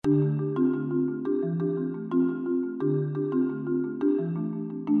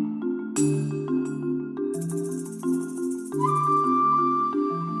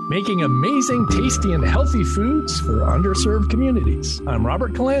making amazing, tasty, and healthy foods for underserved communities. I'm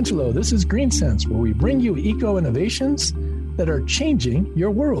Robert Colangelo. This is Green Sense, where we bring you eco-innovations that are changing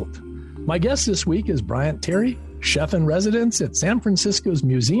your world. My guest this week is Bryant Terry, chef in residence at San Francisco's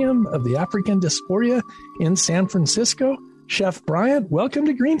Museum of the African Diaspora in San Francisco. Chef Bryant, welcome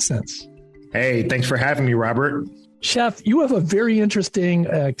to Green Sense. Hey, thanks for having me, Robert. Chef, you have a very interesting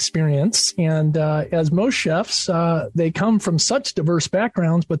experience, and as most chefs, they come from such diverse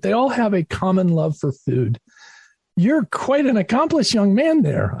backgrounds, but they all have a common love for food. You're quite an accomplished young man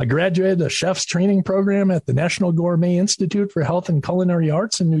there. I graduated a chef's training program at the National Gourmet Institute for Health and Culinary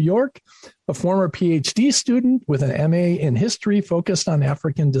Arts in New York, a former PhD student with an MA in history focused on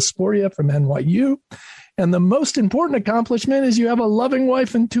African diaspora from NYU. And the most important accomplishment is you have a loving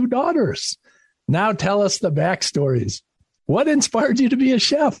wife and 2 daughters. Now tell us the backstories. What inspired you to be a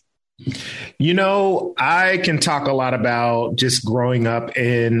chef? You know, I can talk a lot about just growing up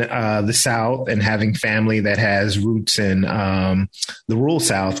in the South and having family that has roots in the rural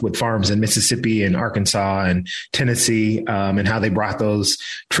South with farms in Mississippi and Arkansas and Tennessee, and how they brought those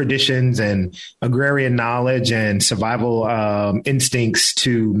traditions and agrarian knowledge and survival instincts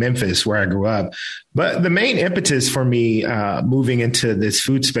to Memphis, where I grew up. But the main impetus for me moving into this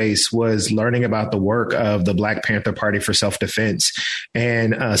food space was learning about the work of the Black Panther Party for Self-Defense,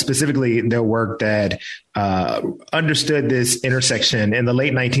 and specifically their work that understood this intersection in the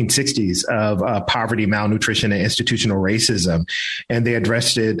late 1960s of poverty, malnutrition, and institutional racism. And they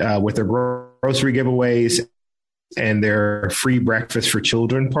addressed it with their grocery giveaways and their free breakfast for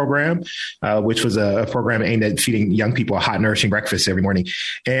children program, which was a program aimed at feeding young people a hot, nourishing breakfast every morning.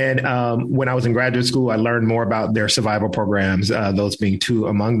 And when I was in graduate school, I learned more about their survival programs, those being 2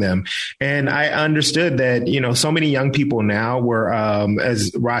 among them. And I understood that, you know, so many young people now were,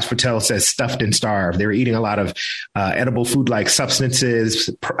 as Raj Patel says, stuffed and starved. They were eating a lot of edible food-like substances,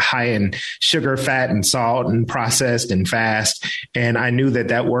 high in sugar, fat, and salt, and processed and fast. And I knew that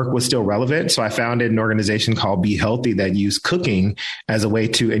that work was still relevant. So I founded an organization called Be Healthy that use cooking as a way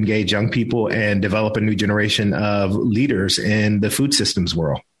to engage young people and develop a new generation of leaders in the food systems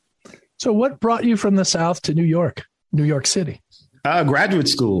world. So what brought you from the South to New York City? Graduate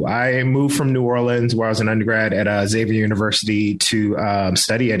school. I moved from New Orleans, where I was an undergrad at Xavier University, to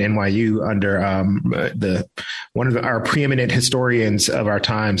study at NYU under one of our preeminent historians of our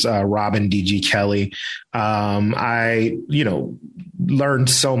times, Robin D.G. Kelley. I learned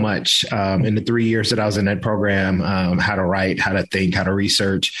so much in the 3 years that I was in that program, how to write, how to think, how to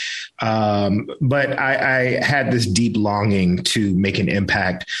research. But I had this deep longing to make an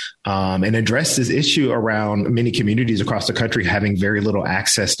impact and address this issue around many communities across the country having very little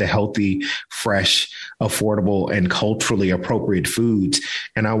access to healthy, fresh, affordable, and culturally appropriate foods.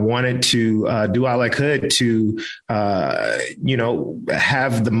 And I wanted to do all I could to,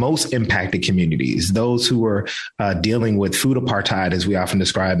 have the most impacted communities, those who were dealing with food apartheid, as we often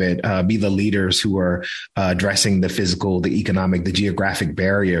describe it, be the leaders who are addressing the physical, the economic, the geographic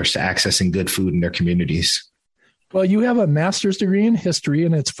barriers to accessing good food in their communities. Well, you have a master's degree in history,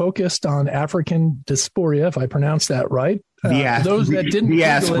 and it's focused on African diaspora, if I pronounced that right. Those that didn't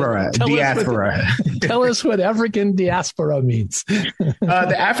diaspora. Tell us what African diaspora means.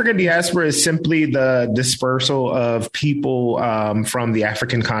 The African diaspora is simply the dispersal of people from the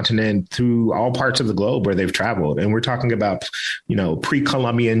African continent through all parts of the globe where they've traveled. And we're talking about,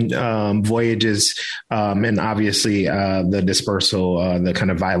 pre-Columbian voyages, and obviously the dispersal, the kind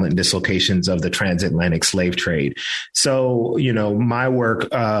of violent dislocations of the transatlantic slave trade. So, my work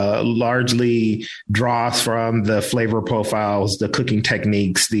largely draws from the flavor profile, the cooking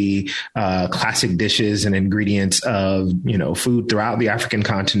techniques, the classic dishes and ingredients of, food throughout the African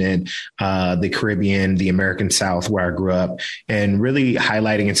continent, the Caribbean, the American South, where I grew up, and really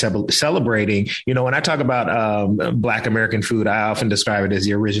highlighting and celebrating. When I talk about Black American food, I often describe it as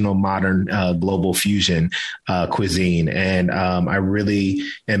the original modern global fusion cuisine. And I really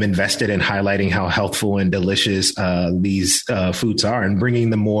am invested in highlighting how healthful and delicious these foods are, and bringing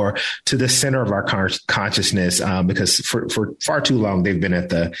them more to the center of our consciousness, because for far too long, they've been at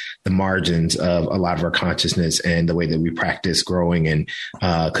the margins of a lot of our consciousness and the way that we practice growing and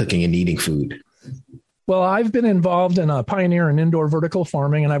cooking and eating food. Well, I've been involved in a pioneer in indoor vertical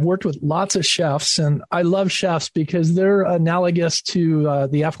farming, and I've worked with lots of chefs, and I love chefs because they're analogous to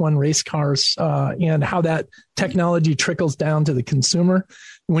the F1 race cars and how that technology trickles down to the consumer.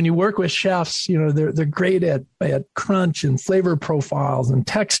 When you work with chefs, they're great at crunch and flavor profiles and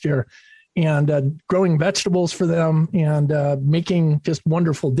texture, and growing vegetables for them, and making just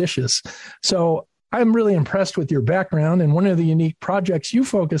wonderful dishes. So I'm really impressed with your background. And one of the unique projects you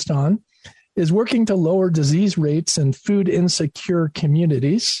focused on is working to lower disease rates in food insecure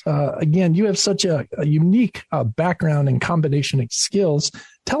communities. Again, you have such a unique background and combination of skills.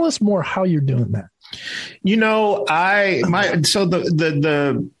 Tell us more how you're doing that.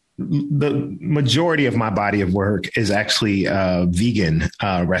 The majority of my body of work is actually vegan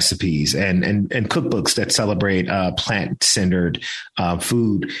recipes and cookbooks that celebrate plant-centered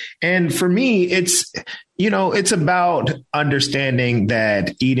food. And for me, it's about understanding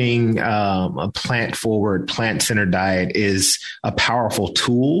that eating a plant-forward, plant-centered diet is a powerful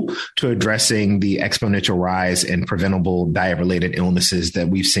tool to addressing the exponential rise in preventable diet-related illnesses that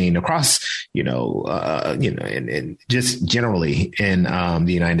we've seen across, and just generally in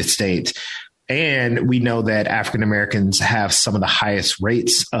the United States. And we know that African Americans have some of the highest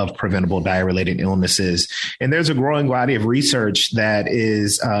rates of preventable diet-related illnesses. And there's a growing body of research that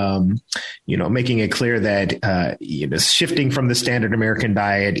is, making it clear that, shifting from the standard American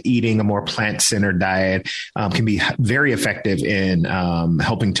diet, eating a more plant-centered diet can be very effective in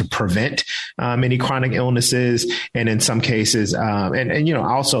helping to prevent many chronic illnesses. And in some cases,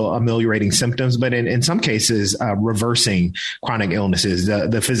 also ameliorating symptoms, but in some cases, reversing chronic illnesses.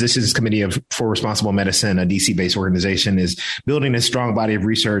 The Physicians Committee for Responsible Medicine, a DC-based organization, is building a strong body of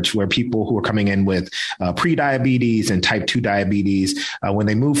research where people who are coming in with pre-diabetes and type 2 diabetes, when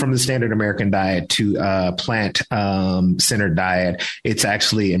they move from the standard American diet to plant-centered diet, it's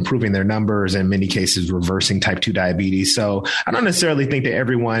actually improving their numbers, and in many cases reversing type 2 diabetes. So I don't necessarily think that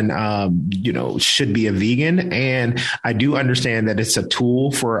everyone, should be a vegan. And I do understand that it's a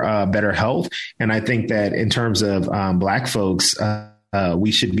tool for better health. And I think that in terms of Black folks,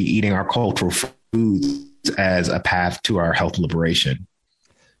 we should be eating our cultural foods as a path to our health liberation.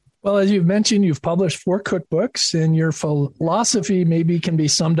 Well, as you've mentioned, you've published 4 cookbooks, and your philosophy maybe can be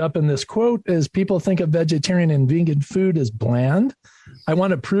summed up in this quote: as people think of vegetarian and vegan food as bland, I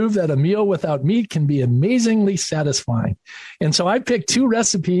want to prove that a meal without meat can be amazingly satisfying. And so I picked 2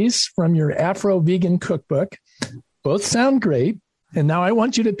 recipes from your Afro Vegan cookbook. Both sound great. And now I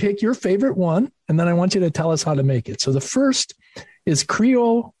want you to pick your favorite one, and then I want you to tell us how to make it. So the first is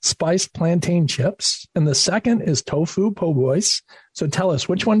Creole spiced plantain chips, and the second is tofu po' boys. So tell us,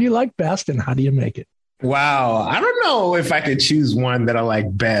 which one do you like best, and how do you make it? Wow. I don't know if I could choose one that I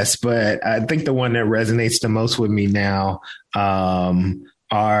like best, but I think the one that resonates the most with me now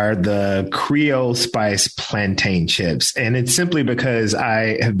are the Creole spice plantain chips. And it's simply because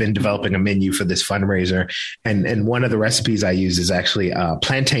I have been developing a menu for this fundraiser. And one of the recipes I use is actually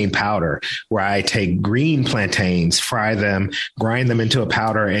plantain powder, where I take green plantains, fry them, grind them into a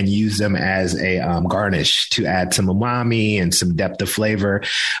powder, and use them as a garnish to add some umami and some depth of flavor.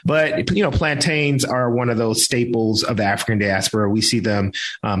 But, plantains are one of those staples of the African diaspora. We see them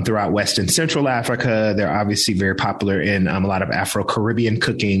throughout West and Central Africa. They're obviously very popular in a lot of Afro-Caribbean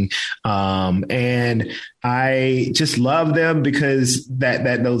cooking. And I just love them because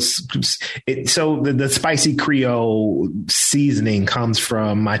the spicy Creole seasoning comes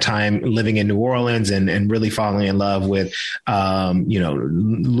from my time living in New Orleans and really falling in love with,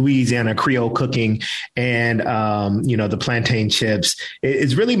 Louisiana Creole cooking and, the plantain chips.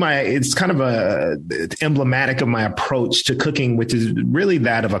 It's really it's kind of emblematic of my approach to cooking, which is really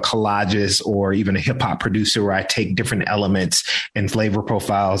that of a collagist or even a hip hop producer, where I take different elements and flavor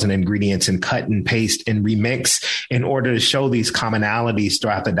profiles and ingredients and cut and paste and remix in order to show these commonalities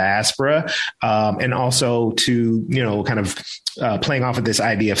throughout the diaspora. And also to, playing off of this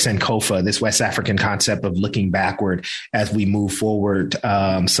idea of Sankofa, this West African concept of looking backward as we move forward,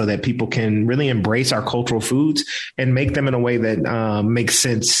 so that people can really embrace our cultural foods and make them in a way that makes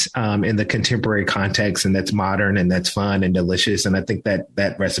sense in the contemporary context, and that's modern and that's fun and delicious. And I think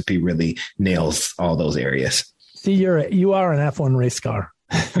that recipe really nails all those areas. See, you are an F1 race car.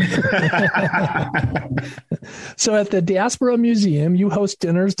 So at the Diaspora Museum, you host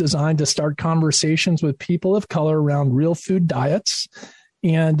dinners designed to start conversations with people of color around real food diets.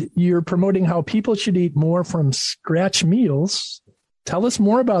 And you're promoting how people should eat more from scratch meals. Tell us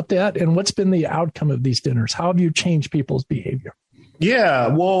more about that, and what's been the outcome of these dinners? How have you changed people's behavior? Yeah,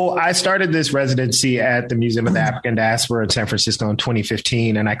 well, I started this residency at the Museum of the African Diaspora in San Francisco in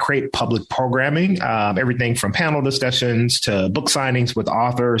 2015, and I create public programming, everything from panel discussions to book signings with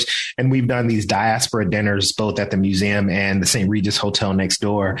authors. And we've done these diaspora dinners both at the museum and the St. Regis Hotel next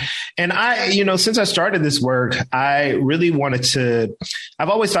door. And I, since I started this work, I really I've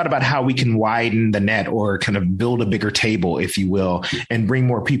always thought about how we can widen the net, or kind of build a bigger table, if you will, and bring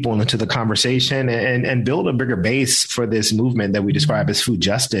more people into the conversation and build a bigger base for this movement that we describe describe as food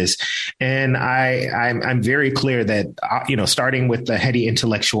justice. And I'm very clear that, starting with the heady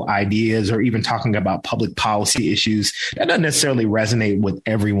intellectual ideas or even talking about public policy issues, that doesn't necessarily resonate with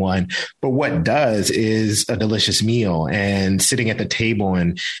everyone. But what does is a delicious meal and sitting at the table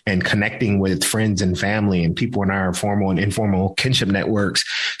and connecting with friends and family and people in our formal and informal kinship networks.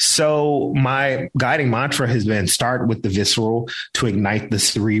 So my guiding mantra has been start with the visceral to ignite the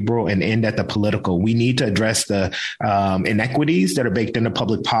cerebral and end at the political. We need to address the inequities that are baked into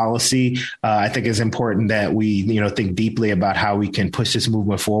public policy. I think it's important that we, think deeply about how we can push this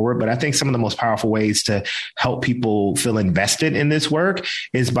movement forward. But I think some of the most powerful ways to help people feel invested in this work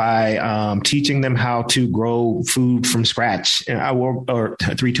is by teaching them how to grow food from scratch. Or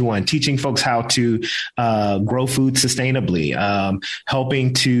 3, 2, 1, teaching folks how to grow food sustainably,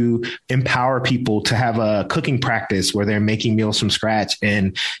 helping to empower people to have a cooking practice where they're making meals from scratch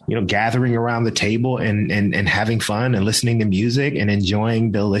and, gathering around the table and having fun and listening to music and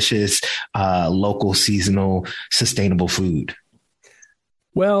enjoying delicious, local, seasonal, sustainable food.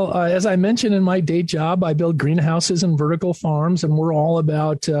 Well, as I mentioned in my day job, I build greenhouses and vertical farms, and we're all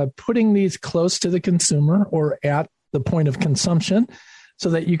about putting these close to the consumer or at the point of consumption so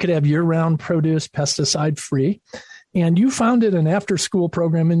that you could have year-round produce pesticide-free. And you founded an after-school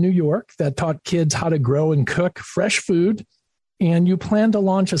program in New York that taught kids how to grow and cook fresh food. And you plan to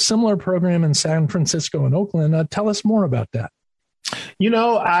launch a similar program in San Francisco and Oakland. Tell us more about that.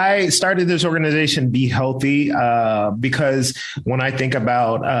 I started this organization, Be Healthy, because when I think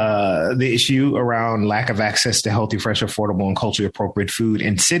about the issue around lack of access to healthy, fresh, affordable, and culturally appropriate food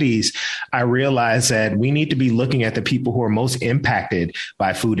in cities, I realized that we need to be looking at the people who are most impacted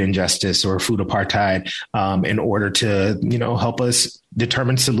by food injustice or food apartheid in order to, help us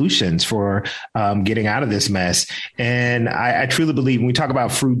determine solutions for getting out of this mess. And I truly believe when we talk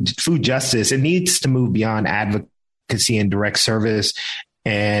about food justice, it needs to move beyond advocacy and direct service.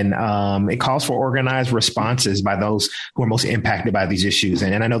 And it calls for organized responses by those who are most impacted by these issues.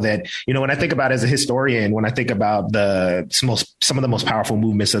 And I know that, when I think about as a historian, when I think about some of the most powerful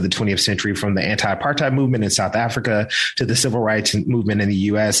movements of the 20th century, from the anti-apartheid movement in South Africa to the civil rights movement in the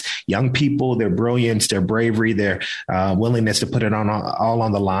U.S., young people, their brilliance, their bravery, their willingness to put it all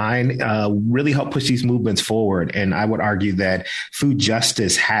on the line really help push these movements forward. And I would argue that food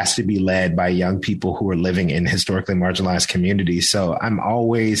justice has to be led by young people who are living in historically marginalized communities. So I'm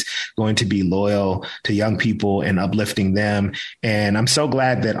always going to be loyal to young people and uplifting them. And I'm so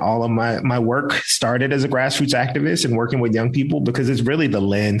glad that all of my work started as a grassroots activist and working with young people, because it's really the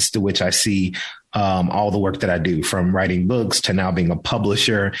lens to which I see all the work that I do, from writing books to now being a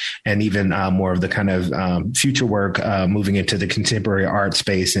publisher, and even more of the kind of future work moving into the contemporary art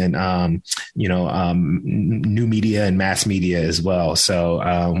space and, new media and mass media as well.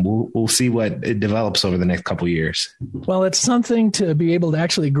 So we'll see what it develops over the next couple of years. Well, it's something to be able to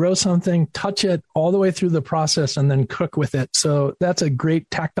actually grow something, touch it all the way through the process, and then cook with it. So that's a great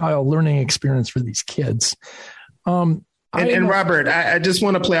tactile learning experience for these kids. And Robert, I just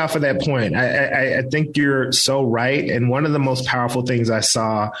want to play off of that point. I think you're so right. And one of the most powerful things I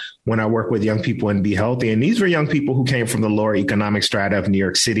saw when I work with young people in Be Healthy, and these were young people who came from the lower economic strata of New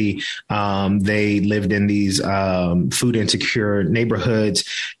York City. They lived in these food insecure neighborhoods.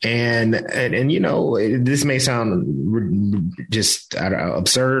 And this may sound just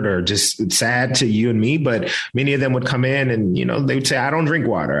absurd or just sad to you and me, but many of them would come in and, they would say, I don't drink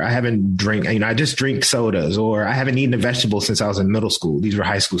water. I just drink sodas, or I haven't eaten a vegetable since I was in middle school. These were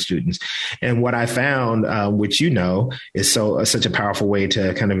high school students. And what I found, which is such a powerful way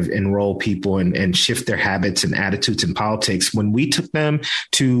to kind of enroll people and shift their habits and attitudes in politics. When we took them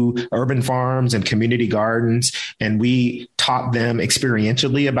to urban farms and community gardens, and we taught them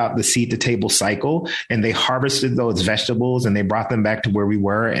experientially about the seed to table cycle, and they harvested those vegetables and they brought them back to where we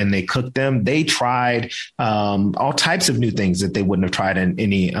were and they cooked them, they tried all types of new things that they wouldn't have tried in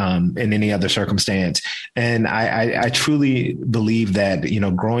any other circumstance. And I truly believe that,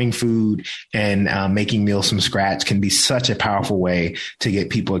 growing food and making meals from scratch can be such a powerful way to get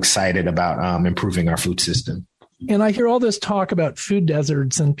people excited about improving our food system. And I hear all this talk about food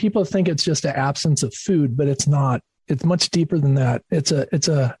deserts, and people think it's just an absence of food, but it's not. It's much deeper than that. It's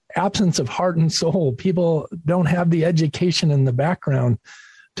a absence of heart and soul. People don't have the education in the background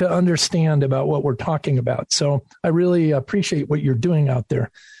to understand about what we're talking about. So I really appreciate what you're doing out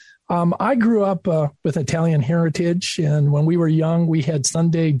there. I grew up with Italian heritage, and when we were young, we had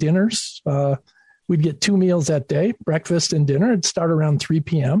Sunday dinners. We'd get 2 meals that day, breakfast and dinner. It'd start around 3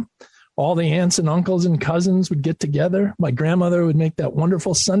 p.m. All the aunts and uncles and cousins would get together. My grandmother would make that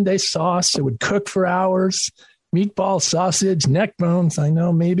wonderful Sunday sauce. It would cook for hours. Meatball, sausage, neck bones. I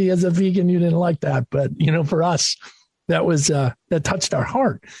know maybe as a vegan you didn't like that, but for us, that touched our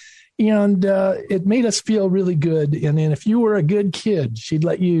heart. And it made us feel really good. And then if you were a good kid, she'd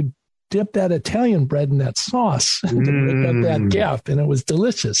let you dip that Italian bread in that sauce to make up that gap. And it was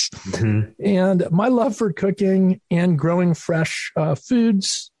delicious. And my love for cooking and growing fresh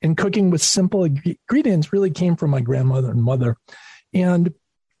foods and cooking with simple ingredients really came from my grandmother and mother. And,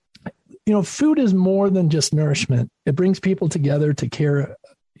 food is more than just nourishment. It brings people together to care,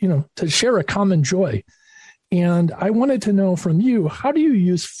 to share a common joy. And I wanted to know from you, how do you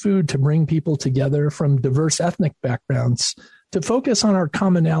use food to bring people together from diverse ethnic backgrounds to focus on our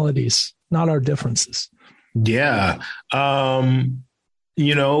commonalities, not our differences? Yeah.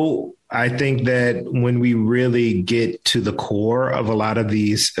 I think that when we really get to the core of a lot of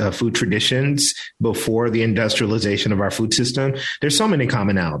these food traditions before the industrialization of our food system, there's so many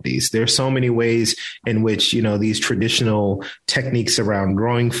commonalities. There's so many ways in which, these traditional techniques around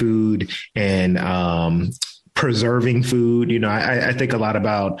growing food and preserving food. I think a lot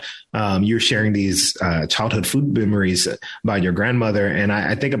about you're sharing these childhood food memories about your grandmother. And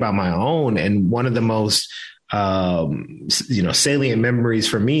I think about my own. And one of the most salient memories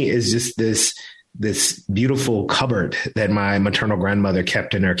for me is just this beautiful cupboard that my maternal grandmother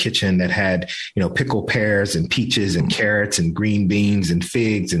kept in her kitchen that had, pickled pears and peaches and carrots and green beans and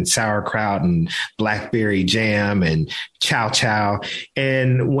figs and sauerkraut and blackberry jam and chow chow.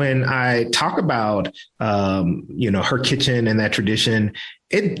 And when I talk about, her kitchen and that tradition,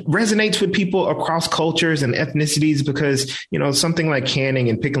 it resonates with people across cultures and ethnicities because, something like canning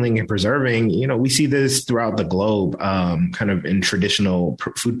and pickling and preserving, we see this throughout the globe, kind of in traditional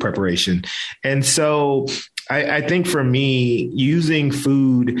food preparation. And so I think for me, using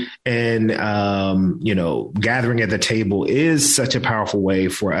food and, gathering at the table is such a powerful way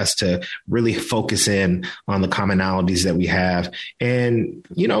for us to really focus in on the commonalities that we have and,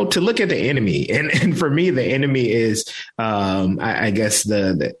 to look at the enemy. And for me, the enemy is, I guess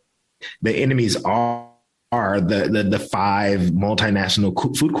the enemies are the five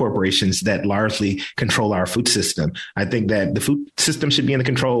multinational food corporations that largely control our food system. I think that the food system should be under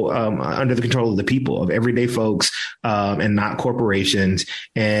the control of the people, of everyday folks, and not corporations.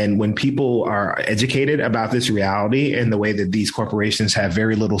 And when people are educated about this reality and the way that these corporations have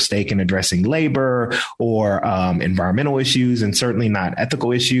very little stake in addressing labor or environmental issues, and certainly not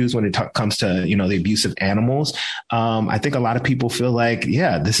ethical issues when it comes to, the abuse of animals, I think a lot of people feel like,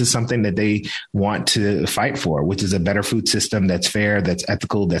 this is something that they want to fight for, which is a better food system that's fair, that's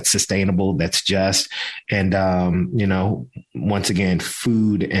ethical, that's sustainable, that's just. And, once again,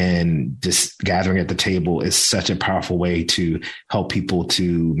 food and just gathering at the table is such a powerful way to help people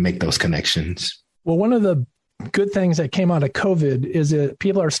to make those connections. Well, one of the good things that came out of COVID is that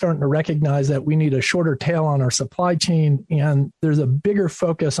people are starting to recognize that we need a shorter tail on our supply chain, and there's a bigger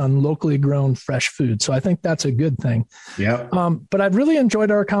focus on locally grown fresh food. So I think that's a good thing. Yeah. But I've really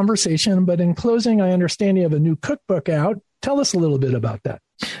enjoyed our conversation. But in closing, I understand you have a new cookbook out. Tell us a little bit about that.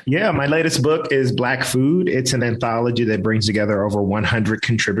 Yeah, my latest book is Black Food. It's an anthology that brings together over 100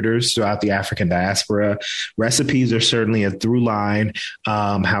 contributors throughout the African diaspora. Recipes are certainly a through line.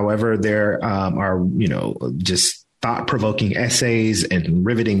 However, there are, just thought-provoking essays and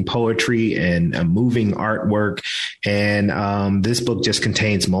riveting poetry and moving artwork. And this book just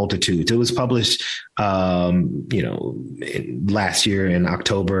contains multitudes. It was published, last year in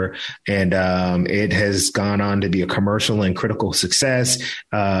October, and it has gone on to be a commercial and critical success.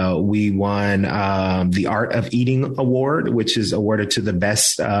 We won the Art of Eating Award, which is awarded to the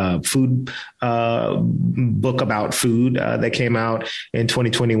best food book about food that came out in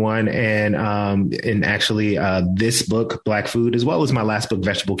 2021. And actually, this book, Black Food, as well as my last book,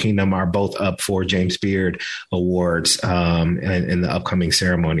 Vegetable Kingdom, are both up for James Beard Awards in the upcoming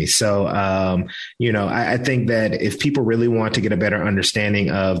ceremony. So, I think that if people really want to get a better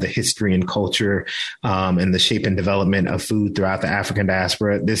understanding of the history and culture and the shape and development of food throughout the African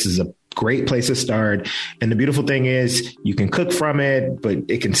diaspora, this is a great place to start. And the beautiful thing is you can cook from it, but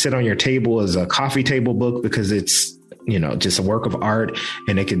it can sit on your table as a coffee table book because it's just a work of art,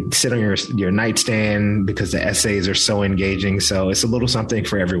 and it can sit on your nightstand because the essays are so engaging. So it's a little something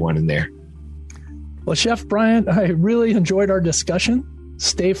for everyone in there. Well, Chef Bryant, I really enjoyed our discussion.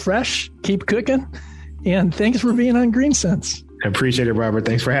 Stay fresh, keep cooking, and thanks for being on Green Sense. I appreciate it, Robert.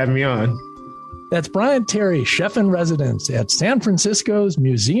 Thanks for having me on. That's Bryant Terry, chef in residence at San Francisco's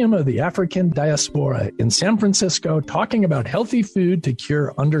Museum of the African Diaspora in San Francisco, talking about healthy food to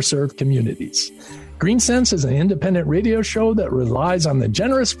cure underserved communities. Green Sense is an independent radio show that relies on the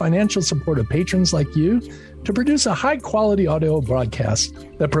generous financial support of patrons like you to produce a high-quality audio broadcast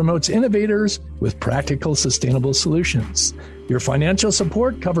that promotes innovators with practical, sustainable solutions. Your financial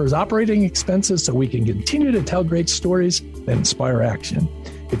support covers operating expenses so we can continue to tell great stories that inspire action.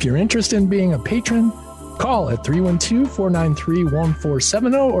 If you're interested in being a patron, call at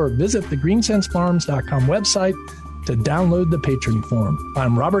 312-493-1470 or visit the greensensefarms.com website to download the patron form.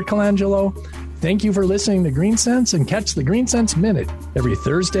 I'm Robert Colangelo. Thank you for listening to Green Sense, and catch the Green Sense Minute every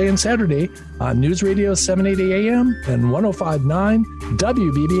Thursday and Saturday on News Radio 780 AM and 105.9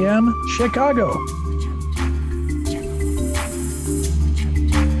 WBBM Chicago.